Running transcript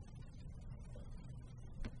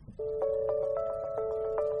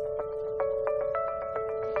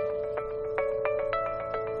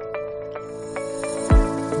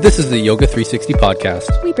This is the Yoga 360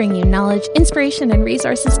 podcast. We bring you knowledge, inspiration, and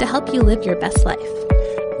resources to help you live your best life.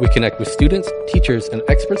 We connect with students, teachers, and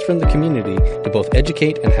experts from the community to both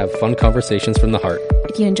educate and have fun conversations from the heart.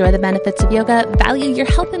 If you enjoy the benefits of yoga, value your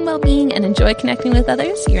health and well-being, and enjoy connecting with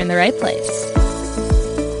others, you're in the right place.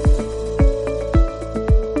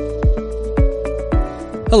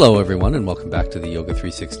 Hello, everyone, and welcome back to the Yoga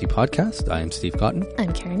 360 podcast. I am Steve Cotton.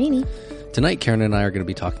 I'm Karen Eni. Tonight, Karen and I are going to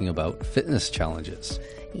be talking about fitness challenges.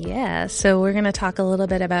 Yeah, so we're going to talk a little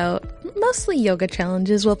bit about mostly yoga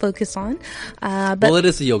challenges we'll focus on. But it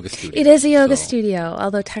is a yoga studio. It is a yoga studio,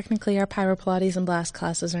 although technically our Pyro Pilates and Blast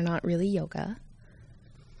classes are not really yoga.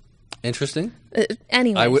 Interesting.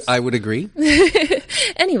 Anyways. I would agree.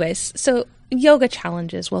 Anyways, so yoga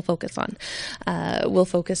challenges we'll focus on. We'll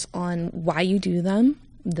focus on why you do them,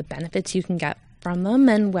 the benefits you can get from them,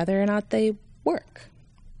 and whether or not they work.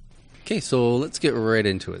 Okay, so let's get right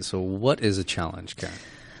into it. So what is a challenge, Karen?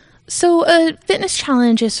 So a fitness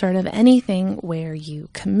challenge is sort of anything where you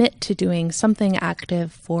commit to doing something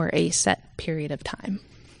active for a set period of time.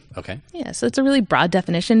 Okay. Yeah, so it's a really broad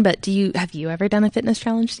definition, but have you ever done a fitness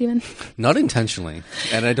challenge, Stephen? Not intentionally,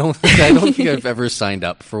 and I don't think I've ever signed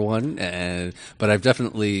up for one. But I've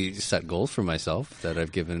definitely set goals for myself that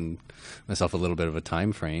I've given myself a little bit of a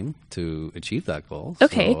time frame to achieve that goal.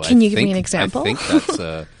 Okay, so can you give me an example? I think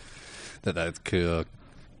that's that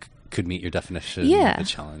could meet your definition of a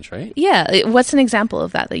challenge, right? Yeah. What's an example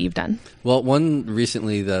of that you've done? Well, one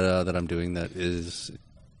recently that I'm doing that is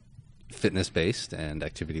fitness-based and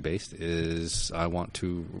activity-based is I want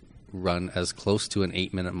to run as close to an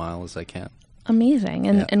 8-minute mile as I can. Amazing.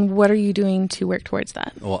 And what are you doing to work towards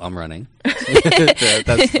that? Well, I'm running.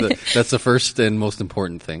 That's the first and most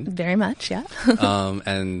important thing. Very much, yeah.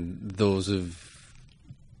 And those of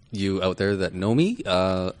you out there that know me,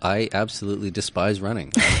 I absolutely despise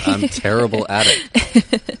running. I'm terrible at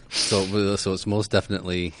it. So it's most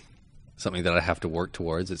definitely something that I have to work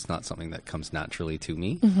towards. It's not something that comes naturally to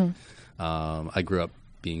me. Mm-hmm. I grew up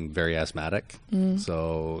being very asthmatic,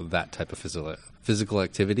 so that type of physical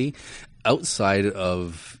activity outside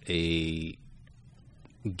of a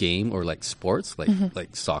game or like sports,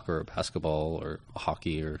 like soccer or basketball or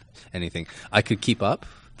hockey or anything, I could keep up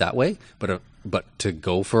that way, but to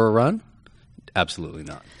go for a run, absolutely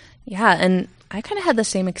not. Yeah, and I kind of had the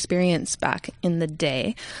same experience back in the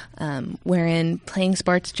day, wherein playing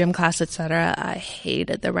sports, gym class, etc., I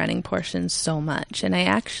hated the running portion so much. And I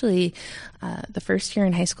actually, the first year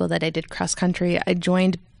in high school that I did cross country, I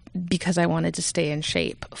joined because I wanted to stay in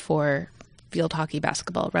shape for field hockey,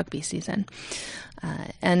 basketball, rugby season.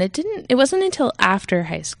 And it wasn't until after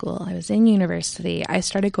high school, I was in university, I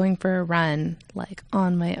started going for a run like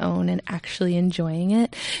on my own and actually enjoying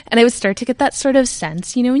it. And I would start to get that sort of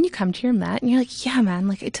sense, when you come to your mat and you're like, yeah, man,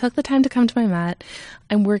 like I took the time to come to my mat.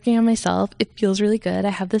 I'm working on myself. It feels really good. I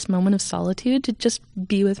have this moment of solitude to just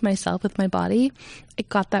be with myself, with my body. I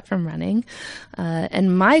got that from running.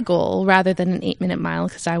 And my goal, rather than an 8-minute mile,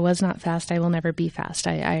 because I was not fast, I will never be fast.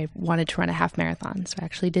 I wanted to run a half marathon. So I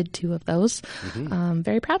actually did 2 of those. Mm-hmm. I'm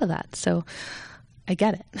very proud of that. So I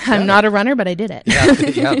get it. Yeah. I'm not a runner, but I did it.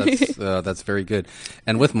 That's very good.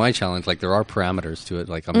 And with my challenge, like there are parameters to it.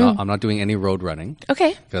 Like I'm not doing any road running.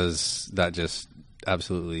 Okay. Because that just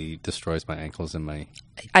absolutely destroys my ankles and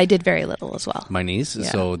I did very little as well. My knees.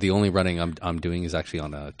 Yeah. So the only running I'm doing is actually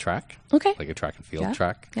on a track. Okay. Like a track and field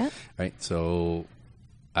track. Yeah. Right. So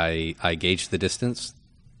I gauge the distance,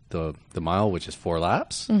 the mile, which is 4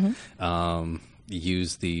 laps. Mm-hmm.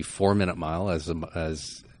 Use the 4-minute mile as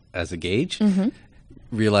a gauge. Mm-hmm.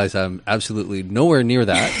 Realize I'm absolutely nowhere near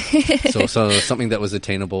that. so something that was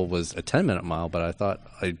attainable was a 10-minute mile, but I thought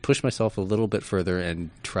I'd push myself a little bit further and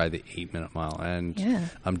try the 8-minute mile.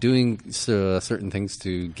 And I'm doing certain things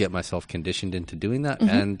to get myself conditioned into doing that,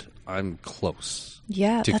 and I'm close.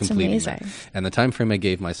 Yeah, to that's completing amazing. That. And the time frame I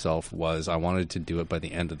gave myself was I wanted to do it by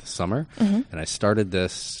the end of the summer, and I started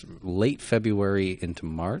this late February into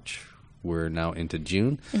March. We're now into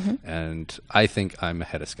June, and I think I'm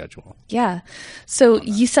ahead of schedule. Yeah. So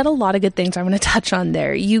you said a lot of good things I want to touch on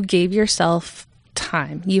there. You gave yourself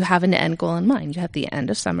time. You have an end goal in mind. You have the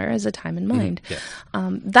end of summer as a time in mind. Yes.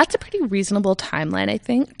 That's a pretty reasonable timeline, I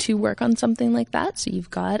think, to work on something like that. So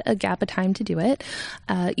you've got a gap of time to do it.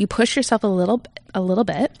 You push yourself a little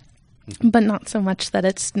bit, but not so much that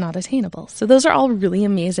it's not attainable. So those are all really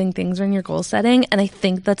amazing things when you're goal setting. And I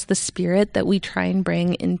think that's the spirit that we try and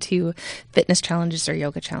bring into fitness challenges or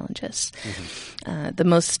yoga challenges. The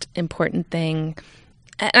most important thing,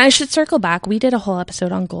 And I should circle back. We did a whole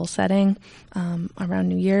episode on goal setting around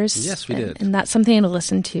New Year's. Yes, we did. And that's something to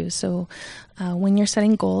listen to. So when you're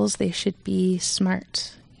setting goals, they should be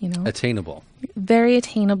smart, Attainable. Very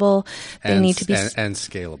attainable. They need to be... And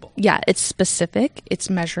scalable. Yeah, it's specific. It's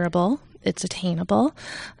measurable. It's attainable.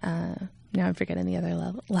 Now I'm forgetting the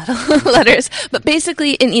other letters. But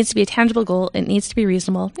basically, it needs to be a tangible goal. It needs to be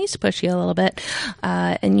reasonable. It needs to push you a little bit.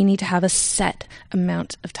 And you need to have a set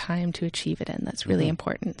amount of time to achieve it in. That's really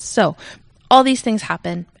important. So all these things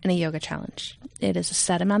happen in a yoga challenge. It is a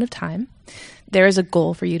set amount of time. There is a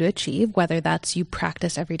goal for you to achieve, whether that's you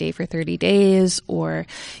practice every day for 30 days or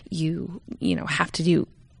you have to do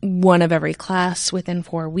one of every class within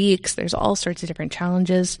 4 weeks. There's all sorts of different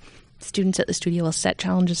challenges. Students at the studio will set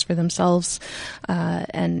challenges for themselves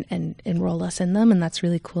and enroll us in them, and that's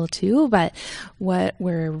really cool too. But what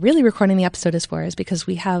we're really recording the episode is because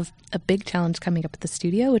we have a big challenge coming up at the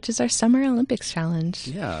studio, which is our Summer Olympics Challenge.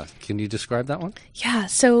 Yeah. Can you describe that one? Yeah.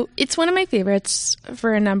 So it's one of my favorites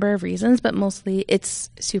for a number of reasons, but mostly it's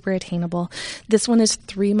super attainable. This one is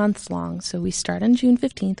 3 months long. So we start on June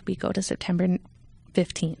 15th. We go to September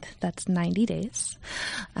 15th. That's 90 days.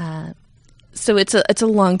 So it's a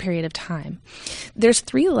long period of time. There's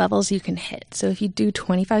 3 levels you can hit. So if you do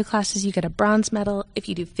 25 classes, you get a bronze medal. If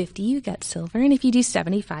you do 50, you get silver. And if you do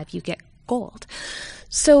 75, you get gold.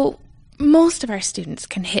 So most of our students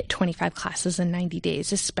can hit 25 classes in 90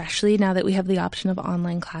 days, especially now that we have the option of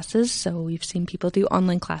online classes. So we've seen people do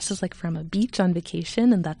online classes like from a beach on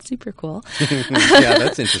vacation, and that's super cool. Yeah,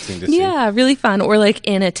 that's interesting to see. Yeah, really fun. Or like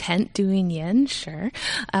in a tent doing yin, sure.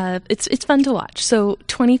 It's fun to watch. So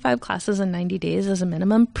 25 classes in 90 days as a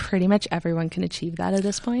minimum, pretty much everyone can achieve that at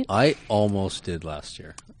this point. I almost did last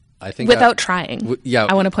year. I think without trying. Yeah.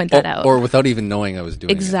 I want to point that out. Or without even knowing I was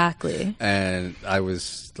doing exactly. it. And I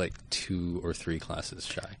was like 2 or 3 classes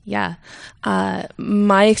shy. Yeah.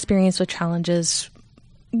 My experience with challenges,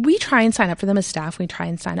 we try and sign up for them as staff. We try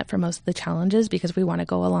and sign up for most of the challenges because we want to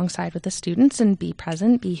go alongside with the students and be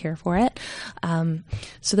present, be here for it.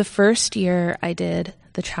 So the first year I did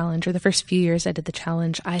the challenge, or the first few years I did the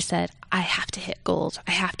challenge, I said, I have to hit gold.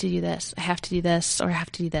 I have to do this. I have to do this, or I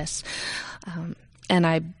have to do this. And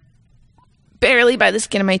I barely by the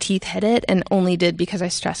skin of my teeth hit it, and only did because I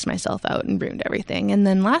stressed myself out and ruined everything. And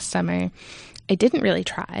then last summer, I didn't really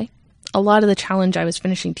try. A lot of the challenge, I was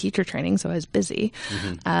finishing teacher training, so I was busy.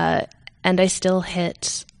 And I still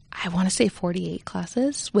hit, I want to say 48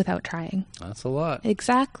 classes without trying. That's a lot.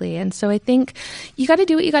 Exactly. And so I think you got to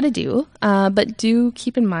do what you got to do, but do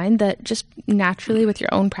keep in mind that just naturally with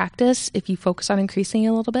your own practice, if you focus on increasing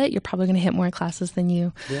a little bit, you're probably going to hit more classes than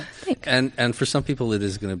you think. And for some people, it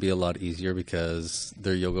is going to be a lot easier because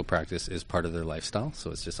their yoga practice is part of their lifestyle.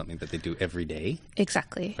 So it's just something that they do every day.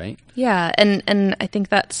 Exactly. Right? Yeah. And I think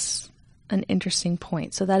that's an interesting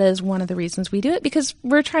point. So that is one of the reasons we do it, because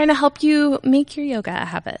we're trying to help you make your yoga a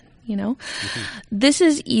habit. This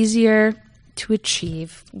is easier to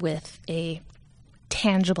achieve with a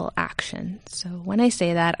tangible action. So when I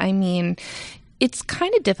say that, I mean, it's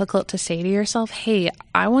kind of difficult to say to yourself, hey,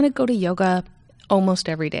 I want to go to yoga almost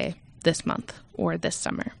every day this month or this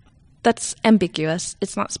summer. That's ambiguous.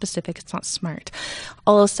 It's not specific. It's not smart.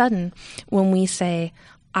 All of a sudden, when we say,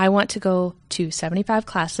 I want to go to 75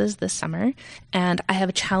 classes this summer, and I have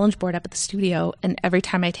a challenge board up at the studio, and every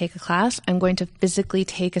time I take a class, I'm going to physically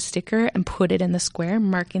take a sticker and put it in the square,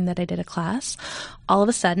 marking that I did a class. All of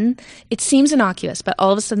a sudden, it seems innocuous, but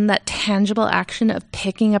all of a sudden that tangible action of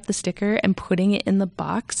picking up the sticker and putting it in the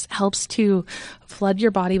box helps to flood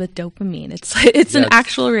your body with dopamine. It's an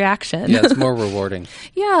actual reaction. Yeah, it's more rewarding.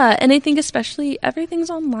 Yeah, and I think especially everything's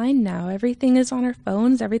online now. Everything is on our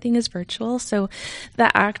phones. Everything is virtual. So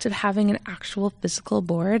the act of having an actual physical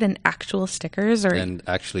board and actual stickers and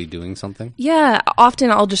actually doing something. Yeah,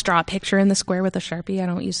 often I'll just draw a picture in the square with a Sharpie. I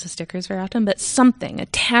don't use the stickers very often, but something, a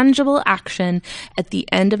tangible action at the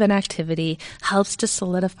end of an activity helps to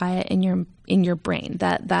solidify it in your brain.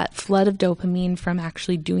 That flood of dopamine from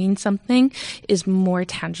actually doing something is more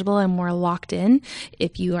tangible and more locked in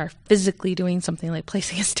if you are physically doing something like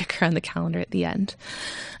placing a sticker on the calendar at the end.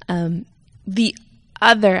 The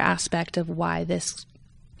other aspect of why this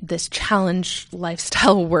challenge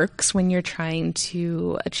lifestyle works when you're trying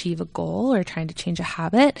to achieve a goal or trying to change a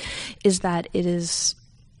habit is that it is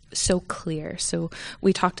so clear. So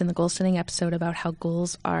we talked in the goal setting episode about how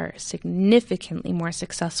goals are significantly more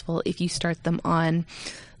successful if you start them on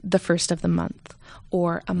the first of the month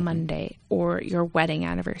or a Monday or your wedding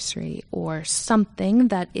anniversary or something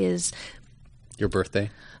that is Your birthday?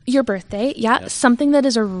 Your birthday, yeah. Something that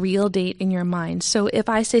is a real date in your mind. So if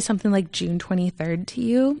I say something like June 23rd to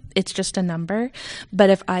you, it's just a number. But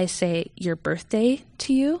if I say your birthday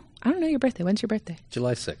to you, I don't know your birthday. When's your birthday?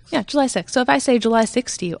 July 6th. Yeah, July 6th. So if I say July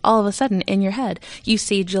 6th to you, all of a sudden in your head, you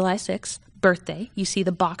see July 6th, birthday. You see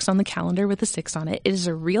the box on the calendar with the 6 on it. It is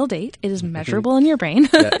a real date. It is measurable in your brain.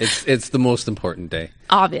 Yeah, it's the most important day.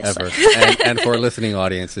 Obviously. Ever. And for a listening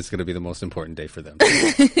audience, it's going to be the most important day for them.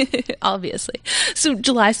 Obviously. So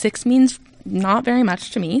July 6th means not very much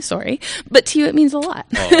to me, sorry, but to you it means a lot.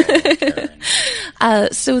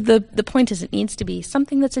 So the point is it needs to be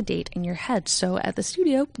something that's a date in your head. So at the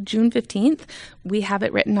studio, June 15th, we have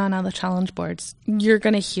it written on all the challenge boards. You're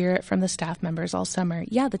going to hear it from the staff members all summer.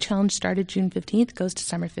 Yeah, the challenge started June 15th, goes to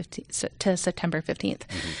September 15th.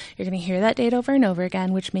 Mm-hmm. You're going to hear that date over and over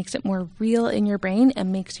again, which makes it more real in your brain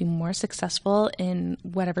and makes you more successful in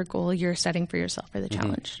whatever goal you're setting for yourself for the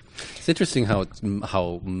challenge. It's interesting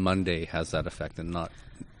how Monday has that effect and not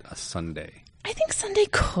a Sunday. I think Sunday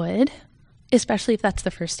could, especially if that's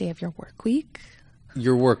the first day of your work week.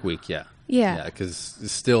 Your work week, yeah. Yeah. Because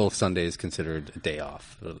still Sunday is considered a day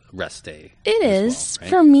off, a rest day. It is. Well, right?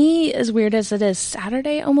 For me, as weird as it is,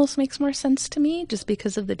 Saturday almost makes more sense to me just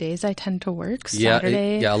because of the days I tend to work.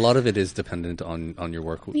 Saturday. Yeah, a lot of it is dependent on your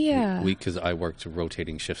work week because I worked a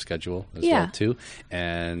rotating shift schedule as well too.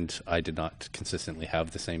 And I did not consistently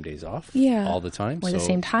have the same days off all the time. Or the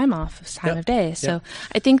same time off, time of day. So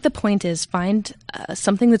I think the point is find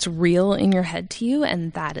something that's real in your head to you,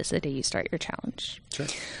 and that is the day you start your challenge. Sure.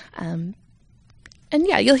 And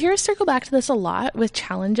yeah, you'll hear us circle back to this a lot with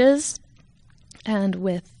challenges and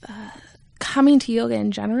with coming to yoga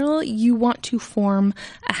in general. You want to form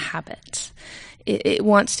a habit. It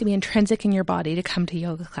wants to be intrinsic in your body to come to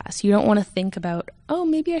yoga class. You don't want to think about, oh,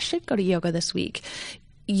 maybe I should go to yoga this week.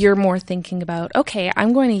 You're more thinking about, okay,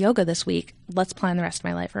 I'm going to yoga this week. Let's plan the rest of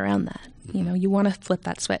my life around that. Mm-hmm. You know, you want to flip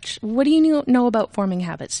that switch. What do you know about forming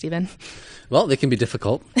habits, Stephen? Well, they can be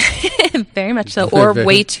difficult. Very much so, or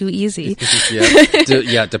way too easy.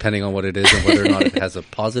 Depending on what it is and whether or not it has a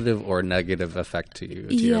positive or negative effect to you,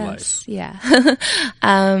 to your life. Yeah.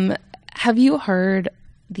 Have you heard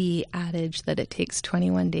the adage that it takes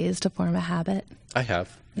 21 days to form a habit? I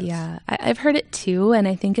have. Yes. Yeah, I've heard it too, and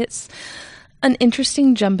I think it's an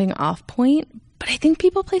interesting jumping off point, but I think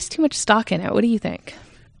people place too much stock in it. What do you think?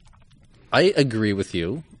 I agree with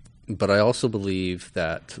you, but I also believe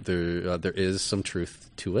that there is some truth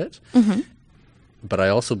to it. Mm-hmm. But I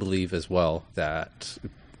also believe as well that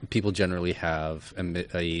people generally have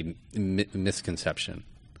a misconception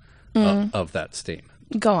of that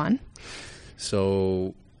statement. Go on.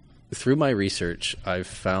 So through my research, I've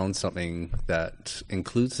found something that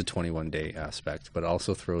includes the 21-day aspect, but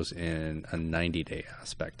also throws in a 90-day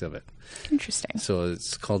aspect of it. Interesting. So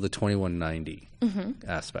it's called the 2190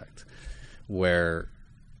 aspect, where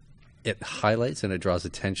it highlights and it draws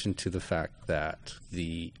attention to the fact that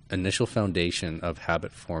the initial foundation of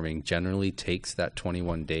habit forming generally takes that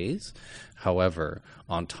 21 days. However,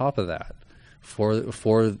 on top of that, for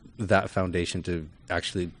that foundation to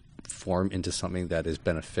actually form into something that is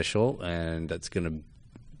beneficial and that's going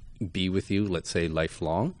to be with you, let's say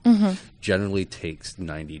lifelong, generally takes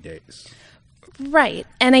 90 days. Right.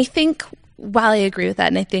 And I think while I agree with that,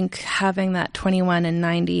 and I think having that 21 and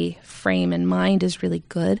 90 frame in mind is really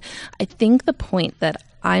good, I think the point that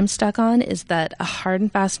I'm stuck on is that a hard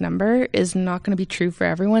and fast number is not going to be true for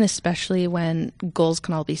everyone, especially when goals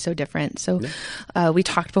can all be so different. So we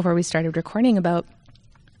talked before we started recording about,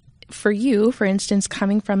 for you, for instance,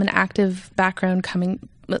 coming from an active background,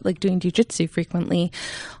 like doing jiu-jitsu frequently,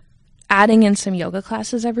 adding in some yoga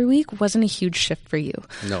classes every week wasn't a huge shift for you.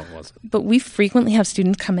 No, it wasn't. But we frequently have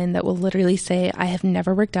students come in that will literally say, I have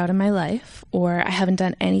never worked out in my life, or I haven't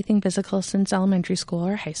done anything physical since elementary school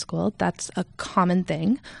or high school. That's a common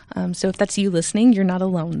thing. So if that's you listening, you're not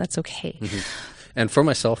alone. That's okay. Mm-hmm. And for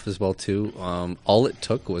myself as well, too, all it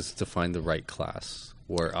took was to find the right class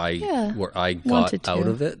where I got out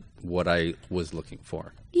of it what I was looking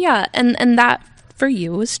for. Yeah, and that for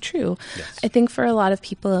you was true. Yes. I think for a lot of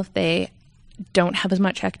people, if they don't have as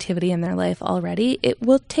much activity in their life already, it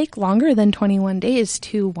will take longer than 21 days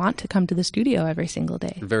to want to come to the studio every single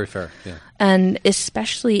day. Very fair, yeah. And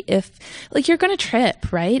especially if, like, you're going to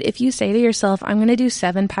trip, right? If you say to yourself, I'm going to do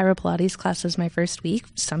 7 Pyro Pilates classes my first week,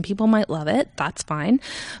 some people might love it, that's fine.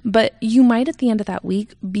 But you might at the end of that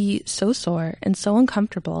week be so sore and so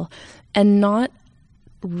uncomfortable and not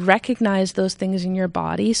recognize those things in your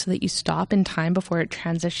body so that you stop in time before it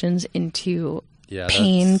transitions into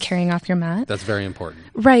pain carrying off your mat. That's very important.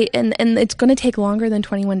 Right. And it's going to take longer than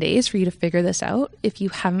 21 days for you to figure this out if you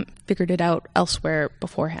haven't figured it out elsewhere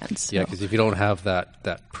beforehand. So. Yeah, because if you don't have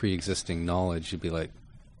that pre-existing knowledge, you'd be like,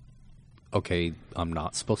 okay, I'm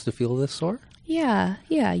not supposed to feel this sore? Yeah.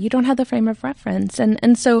 You don't have the frame of reference.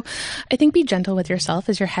 And so I think be gentle with yourself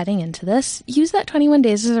as you're heading into this. Use that 21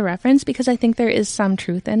 days as a reference because I think there is some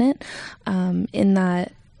truth in it, in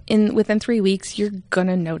that within 3 weeks, you're going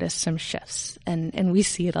to notice some shifts. And we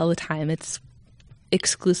see it all the time. It's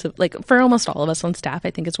exclusive. Like for almost all of us on staff,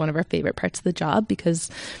 I think it's one of our favorite parts of the job because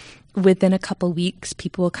within a couple weeks,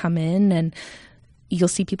 people will come in and you'll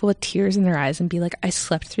see people with tears in their eyes and be like, I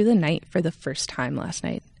slept through the night for the first time last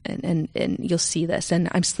night. And you'll see this, and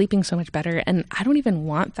I'm sleeping so much better, and I don't even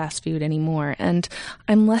want fast food anymore, and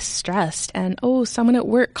I'm less stressed, and someone at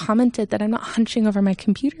work commented that I'm not hunching over my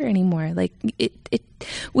computer anymore. Like it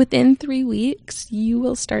within 3 weeks, you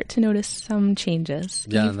will start to notice some changes.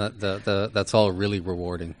 Yeah, and that's all really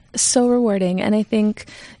rewarding. So rewarding. And I think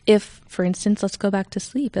if, for instance, let's go back to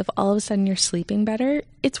sleep. If all of a sudden you're sleeping better,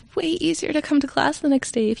 it's way easier to come to class the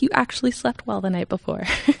next day if you actually slept well the night before.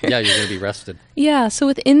 Yeah, you're going to be rested. Yeah, so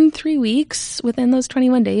within 3 weeks, within those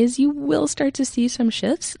 21 days, you will start to see some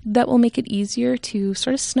shifts that will make it easier to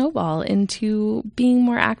sort of snowball into being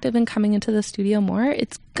more active and coming into the studio more.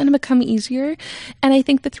 It's going to become easier. And I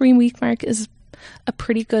think the 3-week mark is a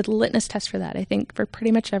pretty good litmus test for that. I think for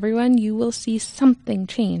pretty much everyone, you will see something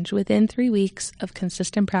change within 3 weeks of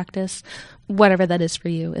consistent practice, whatever that is for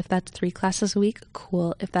you. If that's 3 classes a week,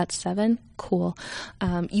 cool. If that's 7, cool.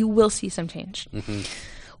 You will see some change. Mm-hmm.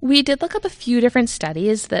 We did look up a few different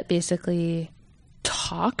studies that basically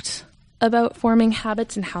talked about forming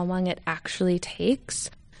habits and how long it actually takes.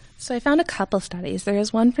 So I found a couple studies. There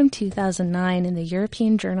is one from 2009 in the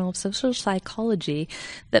European Journal of Social Psychology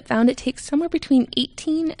that found it takes somewhere between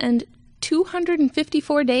 18 and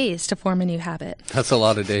 254 days to form a new habit. That's a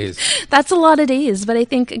lot of days. That's a lot of days. But I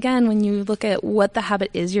think, again, when you look at what the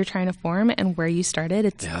habit is you're trying to form and where you started,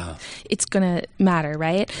 it's going to matter,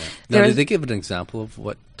 right? Yeah. Now, did they give an example of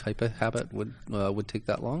what type of habit would take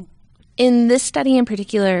that long? In this study in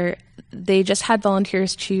particular, they just had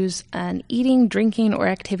volunteers choose an eating, drinking, or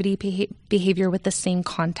activity behavior with the same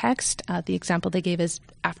context. The example they gave is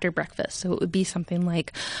after breakfast. So it would be something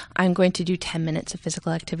like, I'm going to do 10 minutes of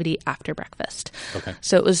physical activity after breakfast. Okay.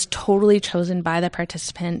 So it was totally chosen by the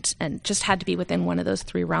participant and just had to be within one of those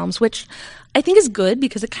 3 realms, which I think is good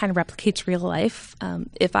because it kind of replicates real life.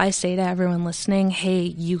 If I say to everyone listening, hey,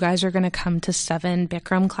 you guys are going to come to 7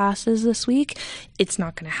 Bikram classes this week, it's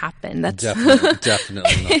not going to happen. That's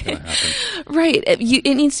definitely not going to happen. Right.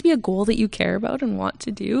 It needs to be a goal that you care about and want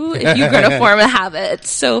to do if you're going to form a habit.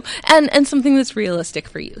 So, and something that's realistic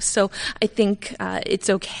for you. So I think it's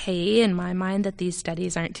okay in my mind that these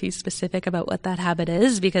studies aren't too specific about what that habit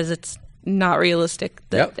is because it's not realistic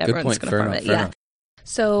that everyone's going to form it. Yeah.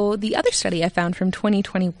 So the other study I found from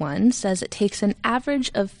 2021 says it takes an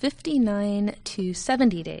average of 59 to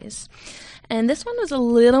 70 days. And this one was a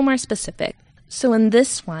little more specific. So in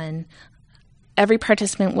this one, every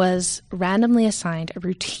participant was randomly assigned a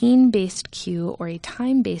routine-based cue or a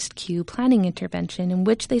time-based cue planning intervention in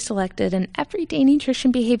which they selected an everyday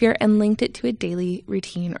nutrition behavior and linked it to a daily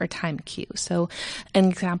routine or time cue. So an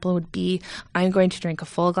example would be, I'm going to drink a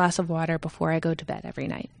full glass of water before I go to bed every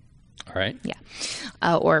night. All right.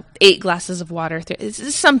 Yeah. Or 8 glasses of water.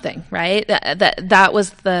 It's something, right? That was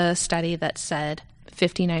the study that said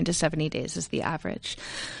 59 to 70 days is the average.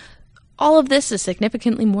 All of this is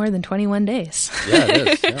significantly more than 21 days. Yeah, it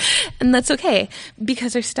is. Yeah. And that's okay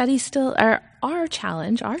because our study still, our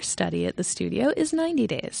challenge, our study at the studio is 90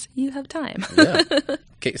 days. You have time. Yeah.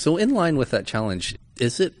 Okay, so in line with that challenge,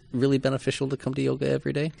 is it really beneficial to come to yoga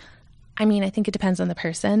every day? I mean, I think it depends on the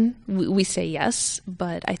person. We say yes,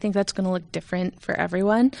 but I think that's going to look different for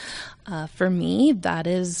everyone. For me, that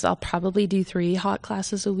is, I'll probably do 3 hot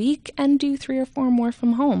classes a week and do 3 or 4 more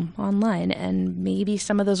from home online. And maybe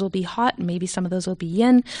some of those will be hot, maybe some of those will be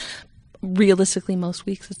yin. Realistically, most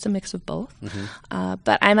weeks it's a mix of both. Mm-hmm.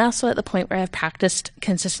 But I'm also at the point where I've practiced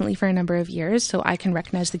consistently for a number of years, so I can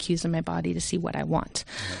recognize the cues in my body to see what I want.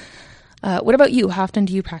 Mm-hmm. What about you? How often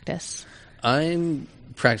do you practice? I'm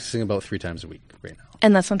practicing about 3 times a week right now.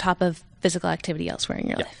 And that's on top of physical activity elsewhere in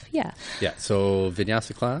your life. Yeah. Yeah. So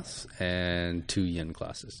vinyasa class and 2 yin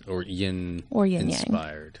classes or yin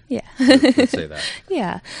inspired. Yang. Yeah. Let's say that.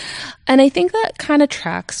 Yeah. And I think that kind of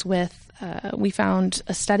tracks with, we found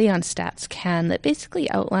a study on StatsCan that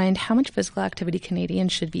basically outlined how much physical activity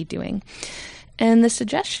Canadians should be doing. And the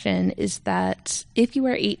suggestion is that if you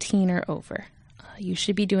are 18 or over, you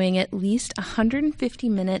should be doing at least 150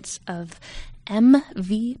 minutes of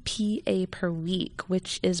MVPA per week,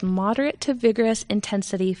 which is moderate to vigorous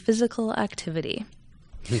intensity physical activity.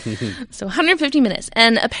 So 150 minutes.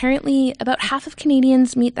 And apparently about half of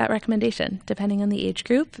Canadians meet that recommendation, depending on the age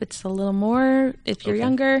group. It's a little more if you're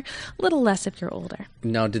younger, a little less if you're older.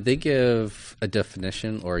 Now, did they give a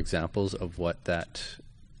definition or examples of what that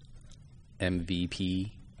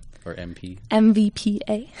MVP or MP?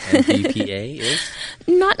 MVPA. MVPA is?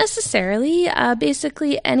 Not necessarily.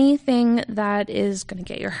 Basically, anything that is going to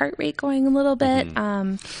get your heart rate going a little bit.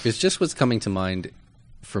 It's just what's coming to mind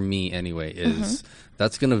for me anyway is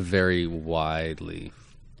that's going to vary widely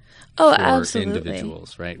for absolutely.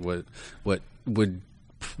 individuals, right? What would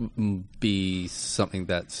be something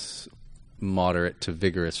that's moderate to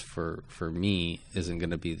vigorous for me isn't going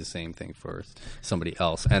to be the same thing for somebody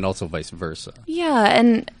else, and also vice versa. Yeah,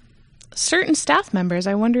 and certain staff members,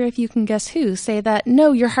 I wonder if you can guess who, say that,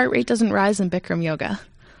 no, your heart rate doesn't rise in Bikram yoga.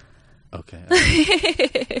 Okay.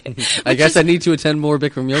 I guess I need to attend more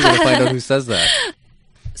Bikram yoga to find out who says that.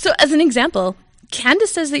 So as an example,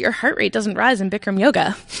 Candace says that your heart rate doesn't rise in Bikram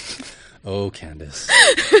yoga. Oh, Candace.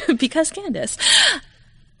 Because Candace.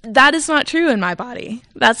 That is not true in my body.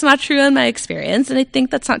 That's not true in my experience. And I think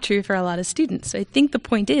that's not true for a lot of students. So I think the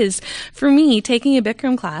point is, for me, taking a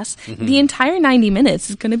Bikram class, the entire 90 minutes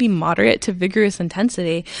is going to be moderate to vigorous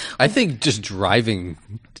intensity. I think just driving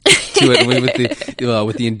to it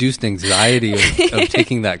with the induced anxiety of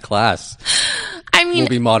taking that class will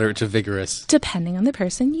be moderate to vigorous. Depending on the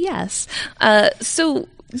person, yes. So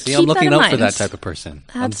see, I'm looking out for that type of person.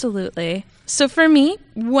 Absolutely. So for me,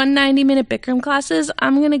 190-minute Bikram classes,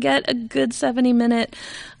 I'm going to get a good 70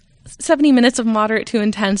 minutes of moderate to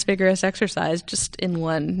intense vigorous exercise just in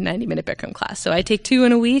one 90-minute Bikram class. So I take 2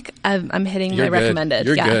 in a week. I'm hitting my recommended.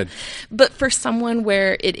 You're good. But for someone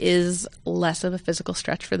where it is less of a physical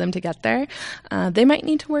stretch for them to get there, they might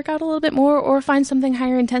need to work out a little bit more or find something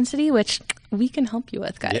higher intensity, which we can help you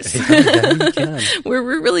with, guys. Yeah, we can. We're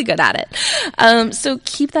really good at it. So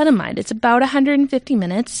keep that in mind. It's about 150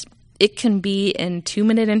 minutes. It can be in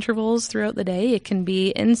 2-minute intervals throughout the day. It can be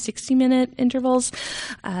in 60-minute intervals.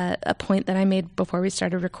 A point that I made before we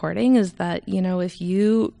started recording is that, if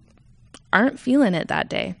you aren't feeling it that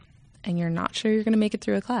day and you're not sure you're going to make it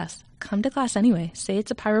through a class, come to class anyway. Say it's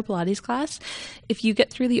a Pyro Pilates class. If you get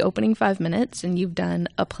through the opening 5 minutes and you've done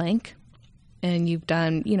a plank and you've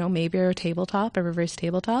done, maybe a tabletop, a reverse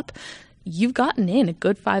tabletop, you've gotten in a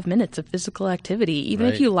good 5 minutes of physical activity. Even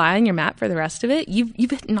if you lie on your mat for the rest of it,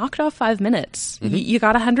 you've knocked off 5 minutes. You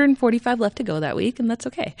got 145 left to go that week, and that's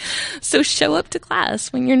okay. So show up to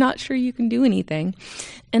class when you're not sure you can do anything.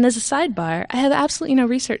 And as a sidebar, I have absolutely no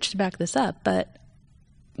research to back this up, but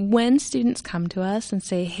when students come to us and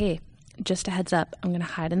say, hey, just a heads up, I'm going to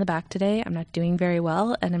hide in the back today. I'm not doing very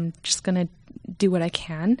well, and I'm just going to do what I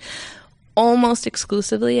can. Almost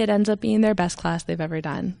exclusively, it ends up being their best class they've ever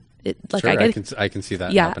done. Sure, I can see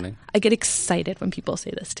that happening. I get excited when people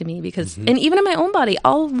say this to me because, and even in my own body,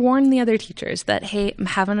 I'll warn the other teachers that, hey, I'm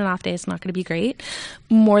having an off day. It's not going to be great.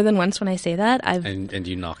 More than once when I say that, and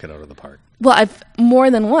you knock it out of the park. Well, I've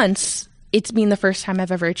more than once. It's been the first time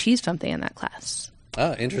I've ever achieved something in that class.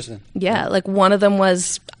 Oh, interesting. Yeah, like one of them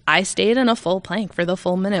was I stayed in a full plank for the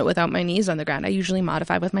full minute without my knees on the ground. I usually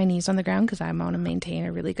modify with my knees on the ground because I want to maintain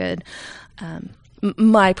a really good.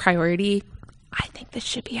 My priority. I think this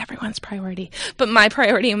should be everyone's priority. But my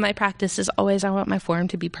priority in my practice is always I want my form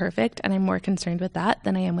to be perfect, and I'm more concerned with that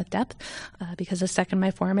than I am with depth because the second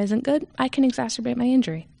my form isn't good, I can exacerbate my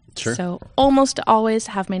injury. Sure. So almost always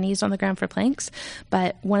have my knees on the ground for planks,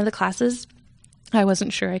 but one of the classes, I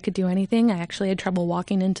wasn't sure I could do anything. I actually had trouble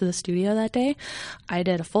walking into the studio that day. I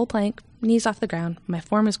did a full plank, knees off the ground. My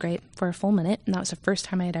form was great for a full minute, and that was the first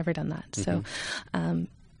time I had ever done that. So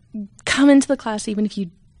come into the class even if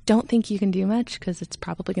you don't think you can do much because it's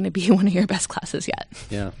probably going to be one of your best classes yet.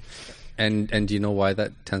 Yeah. And do you know why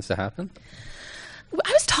that tends to happen?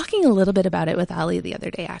 I was talking a little bit about it with Ali the other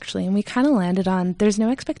day, actually, and we kind of landed on there's no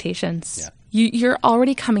expectations. Yeah. You're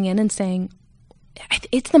already coming in and saying,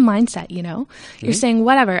 it's the mindset, You're saying,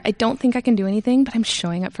 whatever, I don't think I can do anything, but I'm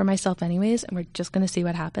showing up for myself anyways, and we're just going to see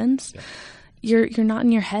what happens. Yeah. You're not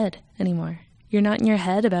in your head anymore. You're not in your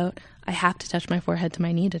head about, I have to touch my forehead to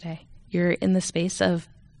my knee today. You're in the space of,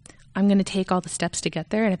 I'm going to take all the steps to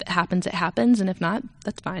get there, and if it happens, it happens, and if not,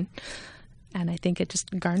 that's fine. And I think it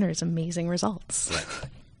just garners amazing results. Right.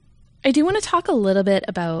 I do want to talk a little bit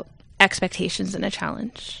about expectations in a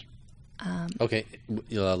challenge. Okay,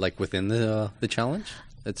 like within the challenge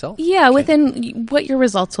itself? Yeah, okay. Within what your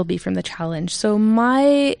results will be from the challenge. So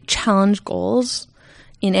my challenge goals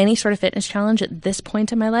in any sort of fitness challenge at this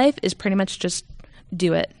point in my life is pretty much just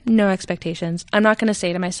do it. No expectations. I'm not going to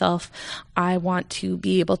say to myself, I want to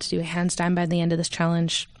be able to do a handstand by the end of this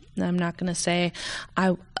challenge. I'm not going to say,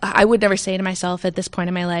 I would never say to myself at this point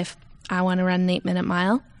in my life, I want to run an 8-minute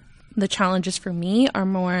mile. The challenges for me are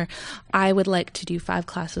more, I would like to do 5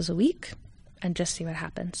 classes a week and just see what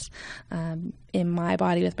happens. In my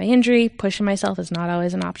body with my injury, pushing myself is not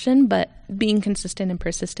always an option, but being consistent and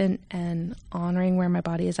persistent and honoring where my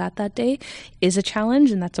body is at that day is a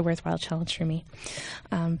challenge, and that's a worthwhile challenge for me.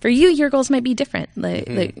 For you, your goals might be different.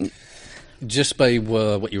 Just by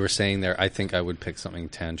what you were saying there, I think I would pick something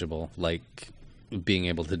tangible, like being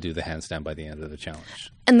able to do the handstand by the end of the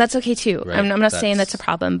challenge. And that's okay too. Right? I'm not saying that's a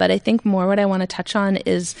problem, but I think more what I want to touch on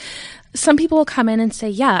is some people will come in and say,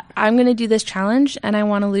 yeah, I'm going to do this challenge and I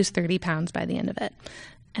want to lose 30 pounds by the end of it.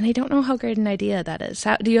 And I don't know how great an idea that is.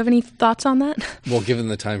 Do you have any thoughts on that? Well, given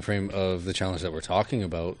the time frame of the challenge that we're talking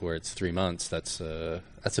about, where it's 3 months, that's a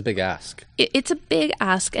big ask. It's a big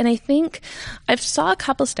ask, and I think I've saw a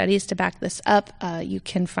couple studies to back this up. You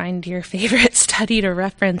can find your favorite study to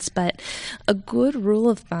reference, but a good rule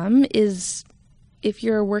of thumb is if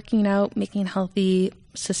you're working out, making healthy,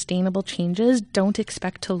 sustainable changes, don't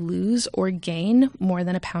expect to lose or gain more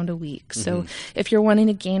than a pound a week. So if you're wanting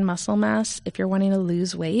to gain muscle mass, if you're wanting to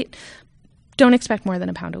lose weight, don't expect more than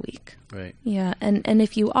a pound a week. Right. Yeah. And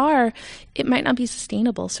if you are, it might not be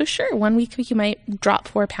sustainable. So sure, 1 week you might drop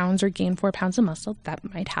 4 pounds or gain 4 pounds of muscle.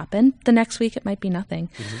 That might happen. The next week it might be nothing.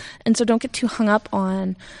 And so don't get too hung up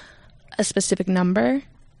on a specific number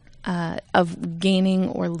of gaining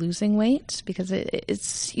or losing weight,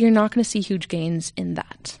 because you're not going to see huge gains in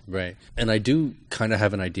that. Right. And I do kind of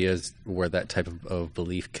have an idea as where that type of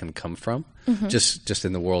belief can come from, just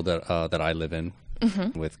in the world that I live in.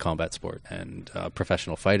 With combat sport and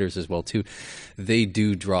professional fighters as well too, they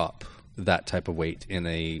do drop that type of weight in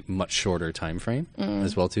a much shorter time frame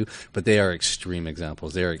as well too. But they are extreme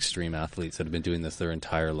examples. They are extreme athletes that have been doing this their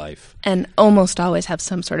entire life, and almost always have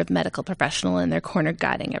some sort of medical professional in their corner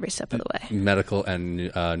guiding every step of the way. Medical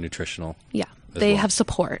and nutritional. Yeah, they have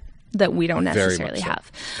support that we don't necessarily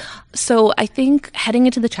have. Yeah. So I think heading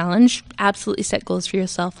into the challenge, absolutely set goals for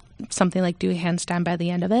yourself. Something like do a handstand by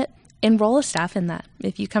the end of it. Enroll a staff in that.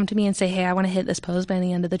 If you come to me and say, hey, I want to hit this pose by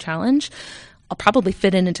the end of the challenge, I'll probably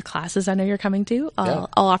fit into classes I know you're coming to. I'll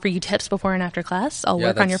offer you tips before and after class. I'll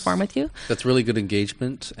work on your form with you. That's really good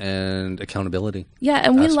engagement and accountability. Yeah,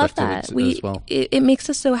 and we love that. As well. It makes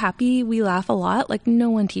us so happy. We laugh a lot. Like, no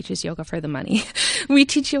one teaches yoga for the money. We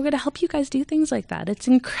teach yoga to help you guys do things like that. It's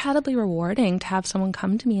incredibly rewarding to have someone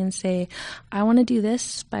come to me and say, I want to do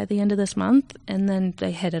this by the end of this month, and then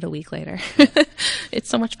they hit it a week later. It's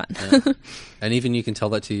so much fun. Yeah. And even you can tell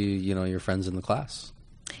that to your friends in the class.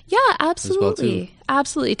 Yeah, absolutely. Well,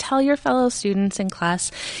 absolutely. Tell your fellow students in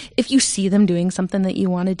class, if you see them doing something that you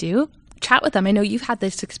want to do, chat with them. I know you've had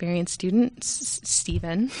this experience, student,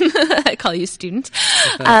 Stephen, I call you student,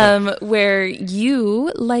 where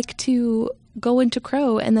you like to go into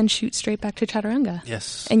crow and then shoot straight back to chaturanga.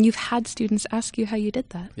 Yes. And you've had students ask you how you did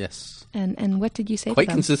that. Yes. And what did you say to them? Quite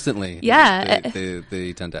consistently. Yeah.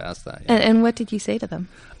 They tend to ask that. Yeah. And what did you say to them?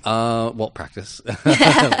 Well, practice.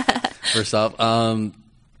 First off,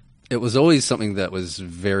 it was always something that was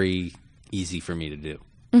very easy for me to do.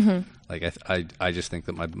 Like I just think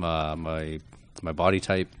that my body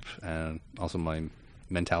type and also my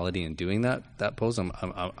mentality in doing that pose,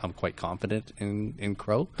 I'm quite confident in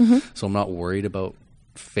crow. So I'm not worried about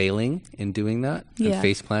failing in doing that and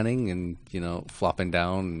face planning and flopping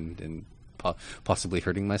down and possibly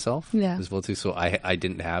hurting myself as well too. So I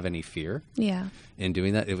didn't have any fear in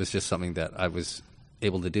doing that. It was just something that I was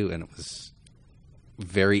able to do, and it was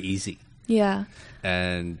very easy. Yeah.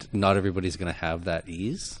 And not everybody's going to have that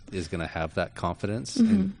ease, is going to have that confidence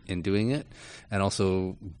in doing it. And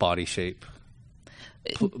also body shape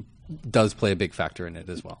does play a big factor in it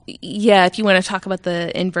as well. Yeah, if you want to talk about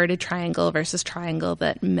the inverted triangle versus triangle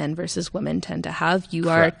that men versus women tend to have, you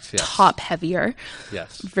Correct, are top heavier.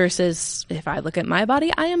 Yes. Versus if I look at my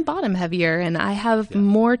body, I am bottom heavier, and I have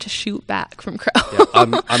more to shoot back from crow.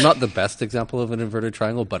 I'm not the best example of an inverted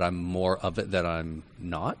triangle, but I'm more of it than I'm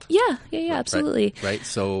not. Yeah, absolutely. Right.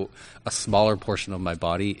 So a smaller portion of my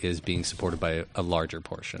body is being supported by a larger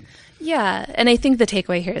portion. Yeah, and I think the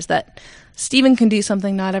takeaway here is that Stephen can do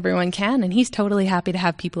something not everyone can, and he's totally happy to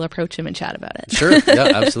have people approach him and chat about it. Sure,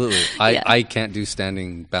 yeah, absolutely. I can't do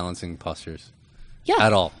standing balancing postures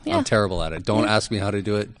at all. Yeah. I'm terrible at it. Don't ask me how to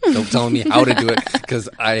do it. Don't tell me how to do it, because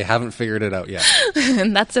I haven't figured it out yet.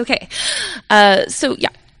 And that's okay.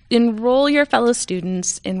 Enroll your fellow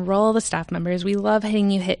students, enroll the staff members. We love helping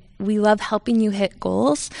you hit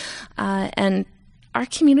goals, and our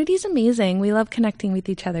community is amazing. We love connecting with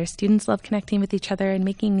each other. Students love connecting with each other and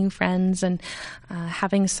making new friends, and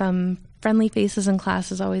having some friendly faces in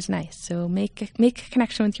class is always nice. So make a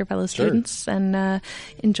connection with your fellow students and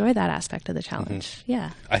enjoy that aspect of the challenge.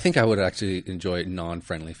 Yeah. I think I would actually enjoy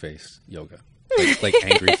non-friendly face yoga. Like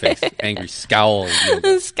angry face, angry scowl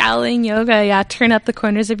yoga. Scowling yoga, yeah. Turn up the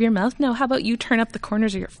corners of your mouth. No, how about you turn up the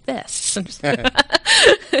corners of your fists?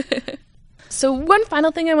 So one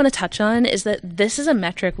final thing I want to touch on is that this is a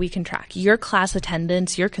metric we can track. Your class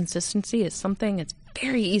attendance, your consistency is something it's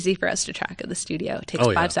very easy for us to track at the studio. It takes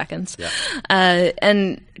 5 seconds. Yeah.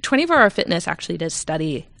 And 24 Hour Fitness actually does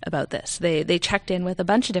study about this. They checked in with a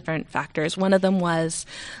bunch of different factors. One of them was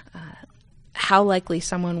how likely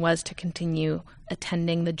someone was to continue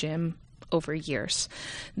attending the gym over years.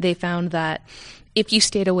 They found that if you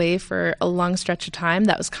stayed away for a long stretch of time,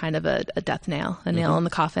 that was kind of a death nail, a nail in the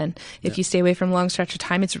coffin. If you stay away from a long stretch of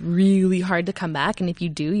time, it's really hard to come back. And if you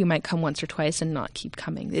do, you might come once or twice and not keep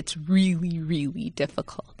coming. It's really, really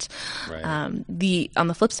difficult. Right. On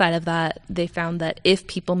the flip side of that, they found that if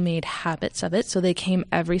people made habits of it, so they came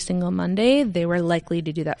every single Monday, they were likely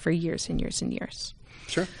to do that for years and years and years.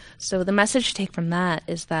 Sure. So the message to take from that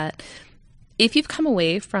is that if you've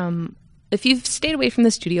stayed away from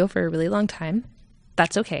the studio for a really long time,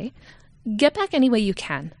 that's okay. Get back any way you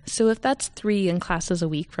can. So if that's 3 classes a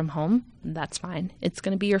week from home, that's fine. It's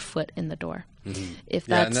going to be your foot in the door. Mm-hmm. If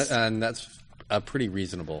that's and that's a pretty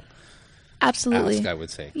reasonable absolutely ask, I would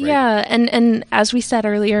say. Right? Yeah, and as we said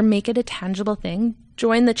earlier, make it a tangible thing.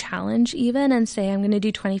 Join the challenge even and say, I'm going to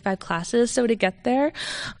do 25 classes. So to get there,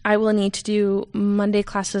 I will need to do Monday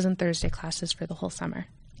classes and Thursday classes for the whole summer.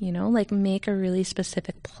 Make a really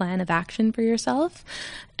specific plan of action for yourself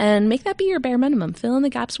and make that be your bare minimum. Fill in the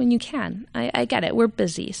gaps when you can. I get it. We're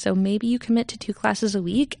busy. So maybe you commit to 2 classes a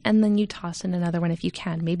week and then you toss in another one if you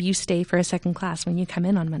can. Maybe you stay for a second class when you come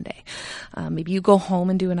in on Monday. Maybe you go home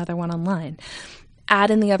and do another one online. Add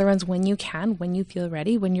in the other ones when you can, when you feel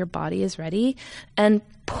ready, when your body is ready, and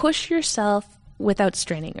push yourself without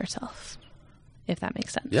straining yourself, if that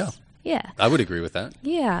makes sense. Yeah. Yeah. I would agree with that.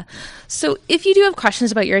 Yeah. So if you do have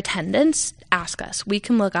questions about your attendance, ask us. We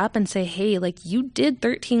can look up and say, hey, you did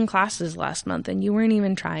 13 classes last month and you weren't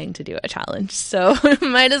even trying to do a challenge. So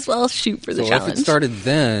might as well shoot for the challenge. So if it started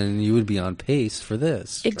then, you would be on pace for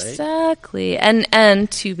this, exactly. Right?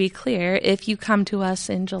 And to be clear, if you come to us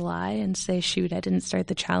in July and say, shoot, I didn't start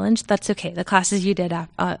the challenge, that's okay. The classes you did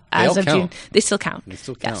as of June, they still count. They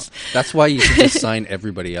still count. Yes. That's why you should just sign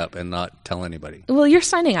everybody up and not tell anybody. Well, you're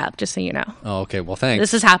signing up, just so you know. Oh, okay. Well, thanks.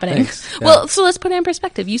 This is happening. Yeah. Well, so let's put it in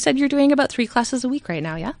perspective. You said you're doing about 3 classes a week right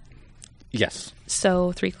now, yeah? Yes.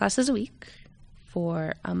 So 3 classes a week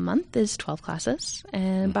for a month is 12 classes.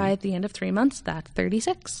 And by the end of 3 months, that's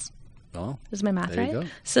 36. Oh, is my math there right? You go.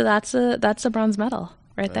 So that's a bronze medal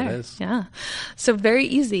right there. That is. Yeah. So very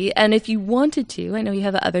easy. And if you wanted to, I know you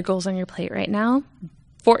have other goals on your plate right now,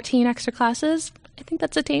 14 extra classes, I think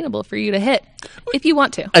that's attainable for you to hit if you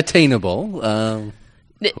want to. Attainable.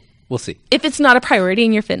 We'll see. If it's not a priority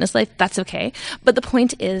in your fitness life, that's okay. But the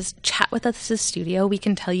point is, chat with us at the studio. We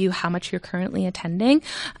can tell you how much you're currently attending,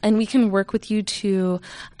 and we can work with you to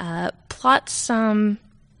plot some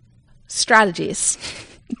strategies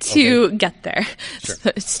to get there. Sure.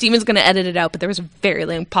 So Steven's going to edit it out, but there was a very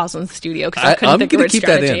long pause in the studio because I couldn't think of the word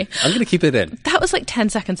strategy. I'm going to keep that in. That was like 10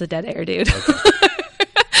 seconds of dead air, dude. Okay.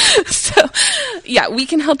 So, yeah, we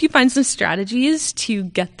can help you find some strategies to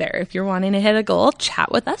get there. If you're wanting to hit a goal,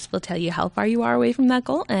 chat with us. We'll tell you how far you are away from that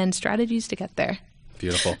goal and strategies to get there.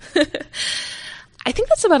 Beautiful. I think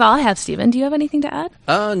that's about all I have, Stephen. Do you have anything to add?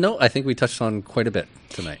 No, I think we touched on quite a bit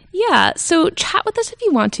tonight. Yeah, so chat with us if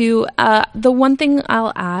you want to. The one thing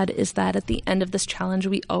I'll add is that at the end of this challenge,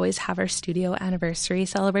 we always have our studio anniversary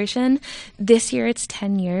celebration. This year it's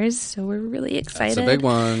 10 years, so we're really excited. That's a big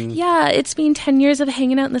one. Yeah, it's been 10 years of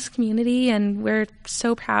hanging out in this community, and we're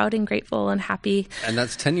so proud and grateful and happy. And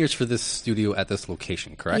that's 10 years for this studio at this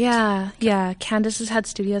location, correct? Yeah. Candace has had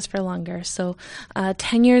studios for longer, so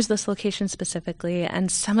 10 years this location specifically.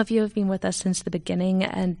 And some of you have been with us since the beginning,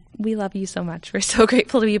 and we love you so much. We're so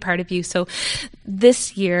grateful to be a part of you. So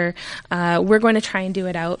this year, we're going to try and do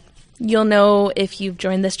it out. You'll know if you've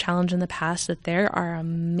joined this challenge in the past that there are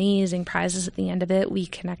amazing prizes at the end of it. We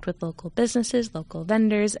connect with local businesses, local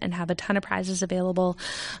vendors, and have a ton of prizes available.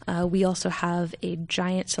 We also have a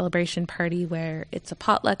giant celebration party where it's a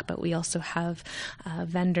potluck, but we also have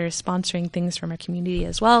vendors sponsoring things from our community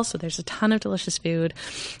as well. So there's a ton of delicious food.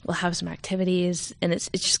 We'll have some activities, and it's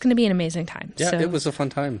just going to be an amazing time. Yeah, so, it was a fun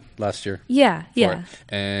time last year. Yeah.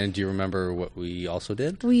 And do you remember what we also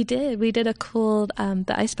did? We did. We did a cool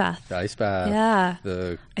the ice bath. The ice bath. Yeah.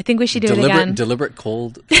 The I think we should do it again. Deliberate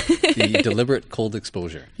cold. The deliberate cold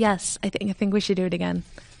exposure. Yes, I think we should do it again.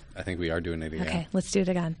 I think we are doing it again. Okay, let's do it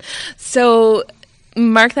again. So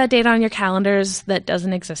mark that date on your calendars. That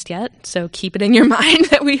doesn't exist yet. So keep it in your mind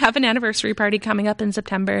that we have an anniversary party coming up in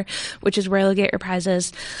September, which is where you'll get your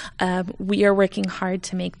prizes. We are working hard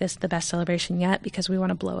to make this the best celebration yet because we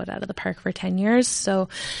want to blow it out of the park for 10 years. So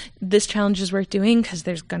this challenge is worth doing because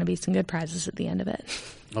there's going to be some good prizes at the end of it.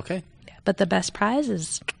 Okay. But the best prize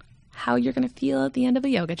is how you're going to feel at the end of a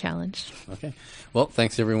yoga challenge. Okay. Well,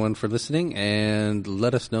 thanks everyone for listening, and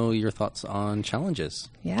let us know your thoughts on challenges.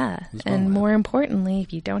 Yeah. And more importantly,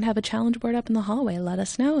 if you don't have a challenge board up in the hallway, let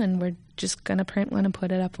us know, and we're just going to print one and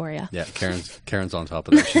put it up for you. Yeah, Karen's on top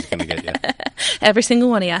of that. She's going to get you. Every single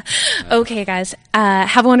one of you. Okay, guys.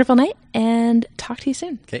 Have a wonderful night, and talk to you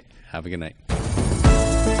soon. Okay. Have a good night.